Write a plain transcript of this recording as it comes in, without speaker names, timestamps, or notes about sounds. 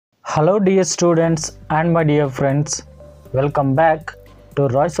Hello dear students and my dear friends, welcome back to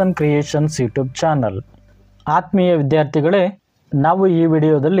Royson Creations YouTube channel. ಆತ್ಮೀಯ ವಿದ್ಯಾರ್ಥಿಗಳೇ, ನಾವು ಈ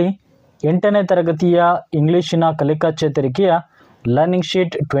ವಿಡಿಯೋದಲ್ಲಿ 8ನೇ ತರಗತಿಯ ಇಂಗ್ಲಿಷಿನ ಕಲಿಕಾ ಚೇತರಿಕೆಯ ಲರ್ನಿಂಗ್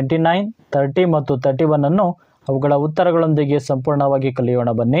ಶೀಟ್ 29, 30 ಮತ್ತು 31 ಅನ್ನು ಅವುಗಳ ಉತ್ತರಗಳೊಂದಿಗೆ ಸಂಪೂರ್ಣವಾಗಿ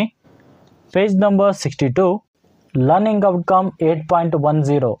ಕಲಿಯೋಣ ಬನ್ನಿ. Page number 62, learning outcome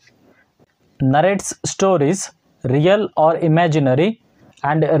 8.10 narrates stories, real or imaginary,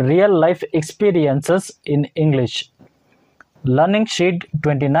 and real life experiences in English. Learning sheet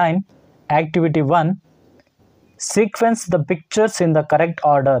 29, activity 1, sequence the pictures in the correct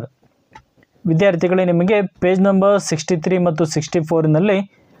order. ವಿದ್ಯಾರ್ಥಿಗಳೇ, ನಿಮಗೆ ಪೇಜ್ ನಂಬರ್ 63 ಮತ್ತು 64ನಲ್ಲಿ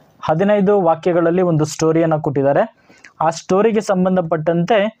 15 ವಾಕ್ಯಗಳಲ್ಲಿ ಒಂದು ಸ್ಟೋರಿಯನ್ನು ಕೊಟ್ಟಿದ್ದಾರೆ. ಆ ಸ್ಟೋರಿಗೆ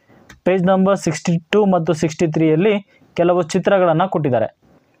ಸಂಬಂಧಪಟ್ಟಂತೆ ಪೇಜ್ ನಂಬರ್ 62 ಮತ್ತು 63ಯಲ್ಲಿ ಕೆಲವು ಚಿತ್ರಗಳನ್ನು ಕೊಟ್ಟಿದ್ದಾರೆ.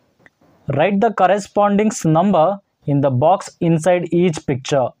 Right the ಕರೆಸ್ಪಾಂಡಿಂಗ್ಸ್ number in the box inside each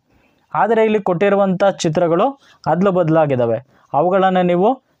picture. ಆದರೆ ಇಲ್ಲಿ ಕೊಟ್ಟಿರುವಂಥ ಚಿತ್ರಗಳು ಅದಲು ಬದಲಾಗಿದ್ದಾವೆ, ಅವುಗಳನ್ನು ನೀವು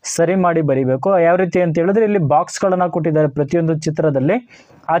ಸರಿ ಮಾಡಿ ಬರೀಬೇಕು. ಯಾವ ರೀತಿ ಅಂತ ಹೇಳಿದ್ರೆ, ಇಲ್ಲಿ ಬಾಕ್ಸ್ಗಳನ್ನು ಕೊಟ್ಟಿದ್ದಾರೆ ಪ್ರತಿಯೊಂದು ಚಿತ್ರದಲ್ಲಿ.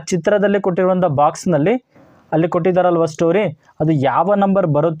 ಆ ಚಿತ್ರದಲ್ಲಿ ಕೊಟ್ಟಿರುವಂಥ ಬಾಕ್ಸ್ನಲ್ಲಿ ಅಲ್ಲಿ ಕೊಟ್ಟಿದ್ದಾರಲ್ವ ಸ್ಟೋರಿ, ಅದು ಯಾವ ನಂಬರ್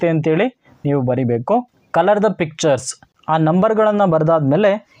ಬರುತ್ತೆ ಅಂತೇಳಿ ನೀವು ಬರಿಬೇಕು. ಕಲರ್ ದ ಪಿಕ್ಚರ್ಸ್, ಆ ನಂಬರ್ಗಳನ್ನು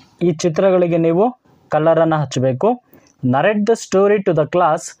ಬರೆದಾದ್ಮೇಲೆ ಈ ಚಿತ್ರಗಳಿಗೆ ನೀವು ಕಲರನ್ನು ಹಚ್ಚಬೇಕು. Narrate the story to the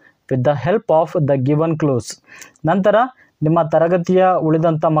class with the help of the given clues. ನಂತರ ನಿಮ್ಮ ತರಗತಿಯ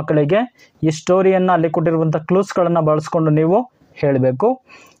ಉಳಿದಂಥ ಮಕ್ಕಳಿಗೆ ಈ ಸ್ಟೋರಿಯನ್ನು ಅಲ್ಲಿ ಕೊಟ್ಟಿರುವಂಥ ಕ್ಲೂಸ್ಗಳನ್ನು ಬಳಸ್ಕೊಂಡು ನೀವು ಹೇಳಬೇಕು.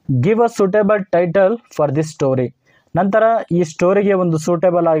 Give a suitable title for this story. ನಂತರ ಈ ಸ್ಟೋರಿಗೆ ಒಂದು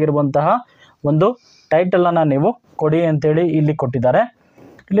ಸೂಟೇಬಲ್ ಆಗಿರುವಂತಹ ಒಂದು ಟೈಟಲನ್ನು ನೀವು ಕೊಡಿ ಅಂತೇಳಿ ಇಲ್ಲಿ ಕೊಟ್ಟಿದ್ದಾರೆ.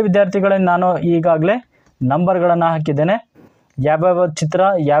 ಇಲ್ಲಿ ವಿದ್ಯಾರ್ಥಿಗಳಿಗೆ ನಾನು ಈಗಾಗಲೇ ನಂಬರ್ಗಳನ್ನು ಹಾಕಿದ್ದೇನೆ. ಯಾವ್ಯಾವ ಚಿತ್ರ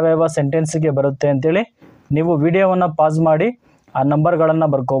ಯಾವ್ಯಾವ ಸೆಂಟೆನ್ಸಿಗೆ ಬರುತ್ತೆ ಅಂತೇಳಿ ನೀವು ವಿಡಿಯೋವನ್ನು ಪಾಸ್ ಮಾಡಿ ಆ ನಂಬರ್ಗಳನ್ನು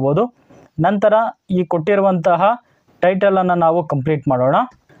ಬರ್ಕೋಬೋದು. ನಂತರ ಈ ಕೊಟ್ಟಿರುವಂತಹ ಟೈಟಲನ್ನು ನಾವು ಕಂಪ್ಲೀಟ್ ಮಾಡೋಣ.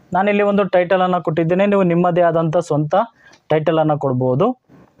 ನಾನಿಲ್ಲಿ ಒಂದು ಟೈಟಲನ್ನು ಕೊಟ್ಟಿದ್ದೇನೆ, ನೀವು ನಿಮ್ಮದೇ ಆದಂಥ ಸ್ವಂತ ಟೈಟಲನ್ನು ಕೊಡ್ಬೋದು.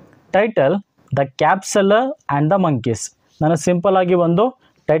 Title the cap seller and the monkeys. ನಾನು ಸಿಂಪಲ್ ಆಗಿ ಒಂದು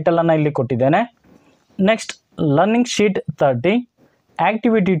ಟೈಟಲನ್ನು ಇಲ್ಲಿ ಕೊಟ್ಟಿದ್ದೇನೆ. Next learning sheet 30,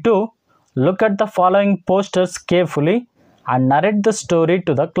 activity 2, look at the following posters carefully and narrate the story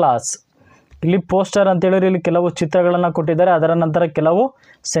to the class. ಇಲ್ಲಿ ಪೋಸ್ಟರ್ ಅಂತೇಳಿದ್ರೆ ಇಲ್ಲಿ ಕೆಲವು ಚಿತ್ರಗಳನ್ನು ಕೊಟ್ಟಿದ್ದಾರೆ, ಅದರ ನಂತರ ಕೆಲವು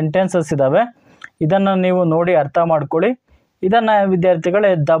ಸೆಂಟೆನ್ಸಸ್ ಇದ್ದಾವೆ. ಇದನ್ನು ನೀವು ನೋಡಿ ಅರ್ಥ ಮಾಡ್ಕೊಳ್ಳಿ. ಇದನ್ನು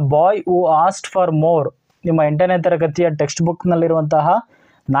ವಿದ್ಯಾರ್ಥಿಗಳೇ the boy who asked for more, ನಿಮ್ಮ 8ನೇ ತರಗತಿಯ ಟೆಕ್ಸ್ಟ್ ಬುಕ್ನಲ್ಲಿರುವಂತಹ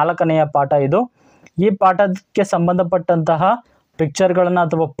 4ನೆಯ ಪಾಠ ಇದು. ಈ ಪಾಠಕ್ಕೆ ಸಂಬಂಧಪಟ್ಟಂತಹ ಪಿಕ್ಚರ್ಗಳನ್ನು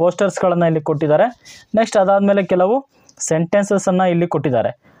ಅಥವಾ ಪೋಸ್ಟರ್ಸ್ಗಳನ್ನು ಇಲ್ಲಿ ಕೊಟ್ಟಿದ್ದಾರೆ. ನೆಕ್ಸ್ಟ್ ಅದಾದಮೇಲೆ ಕೆಲವು ಸೆಂಟೆನ್ಸಸ್ಸನ್ನು ಇಲ್ಲಿ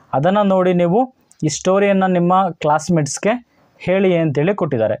ಕೊಟ್ಟಿದ್ದಾರೆ. ಅದನ್ನು ನೋಡಿ ನೀವು ಈ ಸ್ಟೋರಿಯನ್ನು ನಿಮ್ಮ ಕ್ಲಾಸ್ಮೇಟ್ಸ್ಗೆ ಹೇಳಿ ಅಂತೇಳಿ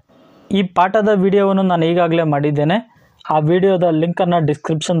ಕೊಟ್ಟಿದ್ದಾರೆ. ಈ ಪಾಠದ ವಿಡಿಯೋವನ್ನು ನಾನು ಈಗಾಗಲೇ ಮಾಡಿದ್ದೇನೆ. ಆ ವಿಡಿಯೋದ ಲಿಂಕನ್ನು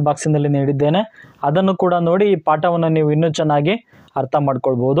ಡಿಸ್ಕ್ರಿಪ್ಷನ್ ಬಾಕ್ಸಿನಲ್ಲಿ ನೀಡಿದ್ದೇನೆ. ಅದನ್ನು ಕೂಡ ನೋಡಿ ಈ ಪಾಠವನ್ನು ನೀವು ಇನ್ನೂ ಚೆನ್ನಾಗಿ ಅರ್ಥ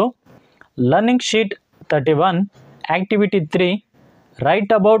ಮಾಡ್ಕೊಳ್ಬೋದು. Learning sheet 31, activity 3,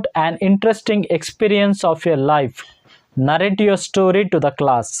 write about an interesting experience of your life, narrate your story to the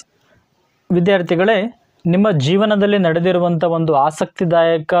class. ವಿದ್ಯಾರ್ಥಿಗಳೇ, ನಿಮ್ಮ ಜೀವನದಲ್ಲಿ ನಡೆದಿರುವಂಥ ಒಂದು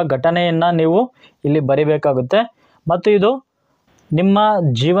ಆಸಕ್ತಿದಾಯಕ ಘಟನೆಯನ್ನು ನೀವು ಇಲ್ಲಿ ಬರಿಬೇಕಾಗುತ್ತೆ. ಮತ್ತು ಇದು ನಿಮ್ಮ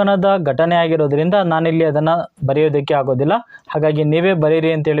ಜೀವನದ ಘಟನೆ ಆಗಿರೋದ್ರಿಂದ ನಾನಿಲ್ಲಿ ಅದನ್ನು ಬರೆಯೋದಕ್ಕೆ ಆಗೋದಿಲ್ಲ, ಹಾಗಾಗಿ ನೀವೇ ಬರೀರಿ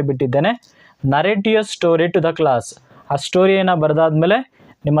ಅಂತೇಳಿ ಬಿಟ್ಟಿದ್ದೇನೆ. Narrate your story to the class. ಆ ಸ್ಟೋರಿಯನ್ನು ಬರೆದಾದ್ಮೇಲೆ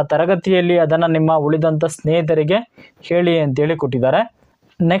ನಿಮ್ಮ ತರಗತಿಯಲ್ಲಿ ಅದನ್ನು ನಿಮ್ಮ ಉಳಿದಂಥ ಸ್ನೇಹಿತರಿಗೆ ಹೇಳಿ ಅಂತೇಳಿ ಕೊಟ್ಟಿದ್ದಾರೆ.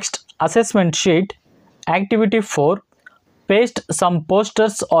 Next assessment sheet, activity 4, paste some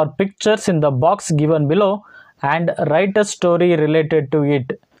posters R pictures in the box given below and write a story related to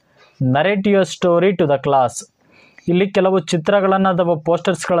it. Narrate your story to the class. ಇಲ್ಲಿ ಕೆಲವು ಚಿತ್ರಗಳನ್ನು ಅಥವಾ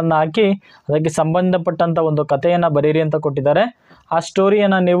ಪೋಸ್ಟರ್ಸ್ಗಳನ್ನು ಹಾಕಿ ಅದಕ್ಕೆ ಸಂಬಂಧಪಟ್ಟಂಥ ಒಂದು ಕಥೆಯನ್ನು ಬರೀರಿ ಅಂತ ಕೊಟ್ಟಿದ್ದಾರೆ. ಆ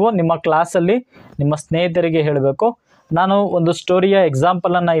ಸ್ಟೋರಿಯನ್ನು ನೀವು ನಿಮ್ಮ ಕ್ಲಾಸಲ್ಲಿ ನಿಮ್ಮ ಸ್ನೇಹಿತರಿಗೆ ಹೇಳಬೇಕು. ನಾನು ಒಂದು ಸ್ಟೋರಿಯ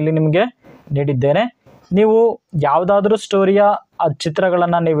ಎಕ್ಸಾಂಪಲನ್ನು ಇಲ್ಲಿ ನಿಮಗೆ ನೀಡಿದ್ದೇನೆ. ನೀವು ಯಾವುದಾದ್ರೂ ಸ್ಟೋರಿಯ ಆ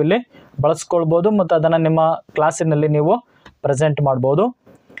ಚಿತ್ರಗಳನ್ನು ನೀವು ಇಲ್ಲಿ ಬಳಸ್ಕೊಳ್ಬೋದು ಮತ್ತು ಅದನ್ನು ನಿಮ್ಮ ಕ್ಲಾಸಿನಲ್ಲಿ ನೀವು ಪ್ರೆಸೆಂಟ್ ಮಾಡ್ಬೋದು.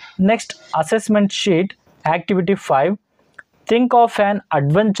 Next assessment sheet, activity 5, think of an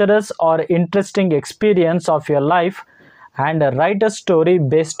adventurous or interesting experience of your life and write a story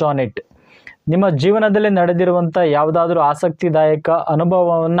based on it. ನಿಮ್ಮ ಜೀವನದಲ್ಲಿ ನಡೆದಿರುವಂಥ ಯಾವುದಾದ್ರೂ ಆಸಕ್ತಿದಾಯಕ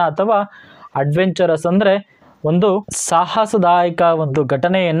ಅನುಭವವನ್ನು ಅಥವಾ ಅಡ್ವೆಂಚರಸ್ ಅಂದರೆ ಒಂದು ಸಾಹಸದಾಯಕ ಒಂದು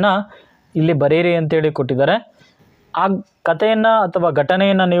ಘಟನೆಯನ್ನು ಇಲ್ಲಿ ಬರೀರಿ ಅಂತೇಳಿ ಕೊಟ್ಟಿದ್ದಾರೆ. ಆ ಕಥೆಯನ್ನು ಅಥವಾ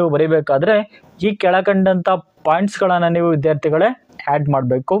ಘಟನೆಯನ್ನು ನೀವು ಬರೀಬೇಕಾದ್ರೆ ಈ ಕೆಳಕಂಡಂಥ ಪಾಯಿಂಟ್ಸ್ಗಳನ್ನು ನೀವು ವಿದ್ಯಾರ್ಥಿಗಳೇ ಆ್ಯಡ್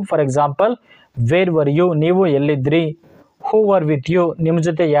ಮಾಡಬೇಕು. For example, wear were you, ನೀವು ಎಲ್ಲಿದ್ರಿ. ಹೂ ವರ್ ವಿತ್ ಯು, ನಿಮ್ಮ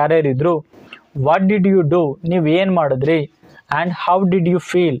ಜೊತೆ ಯಾರ್ಯಾರಿದ್ರು. ವಾಟ್ ಡಿಡ್ ಯು ಡೂ, ನೀವು ಏನು ಮಾಡಿದ್ರಿ. And how did you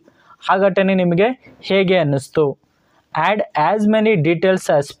feel, ಆ ಘಟನೆ ನಿಮಗೆ ಹೇಗೆ ಅನ್ನಿಸ್ತು. Add as many details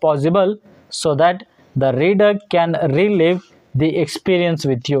as possible so that the reader can relieve the experience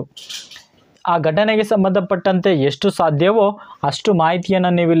with you. ಆ ಘಟನೆಗೆ ಸಂಬಂಧಪಟ್ಟಂತೆ ಎಷ್ಟು ಸಾಧ್ಯವೋ ಅಷ್ಟು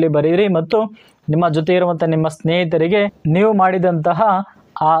ಮಾಹಿತಿಯನ್ನು ನೀವು ಇಲ್ಲಿ ಬರೀರಿ ಮತ್ತು ನಿಮ್ಮ ಜೊತೆ ಇರುವಂಥ ನಿಮ್ಮ ಸ್ನೇಹಿತರಿಗೆ ನೀವು ಮಾಡಿದಂತಹ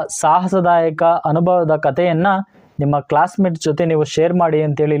ಆ ಸಾಹಸದಾಯಕ ಅನುಭವದ ಕಥೆಯನ್ನು ನಿಮ್ಮ ಕ್ಲಾಸ್ಮೇಟ್ ಜೊತೆ ನೀವು ಶೇರ್ ಮಾಡಿ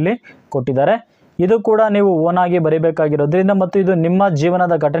ಅಂತೇಳಿ ಇಲ್ಲಿ ಕೊಟ್ಟಿದ್ದಾರೆ. ಇದು ಕೂಡ ನೀವು ಓನಾಗಿ ಬರೀಬೇಕಾಗಿರೋದ್ರಿಂದ ಮತ್ತು ಇದು ನಿಮ್ಮ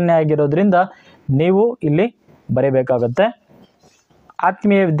ಜೀವನದ ಘಟನೆ ಆಗಿರೋದ್ರಿಂದ ನೀವು ಇಲ್ಲಿ ಬರೀಬೇಕಾಗತ್ತೆ.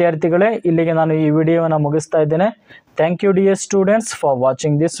 ಆತ್ಮೀಯ ವಿದ್ಯಾರ್ಥಿಗಳೇ, ಇಲ್ಲಿಗೆ ನಾನು ಈ ವಿಡಿಯೋವನ್ನು ಮುಗಿಸ್ತಾ ಇದ್ದೇನೆ. Thank you dear students for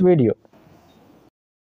watching this video.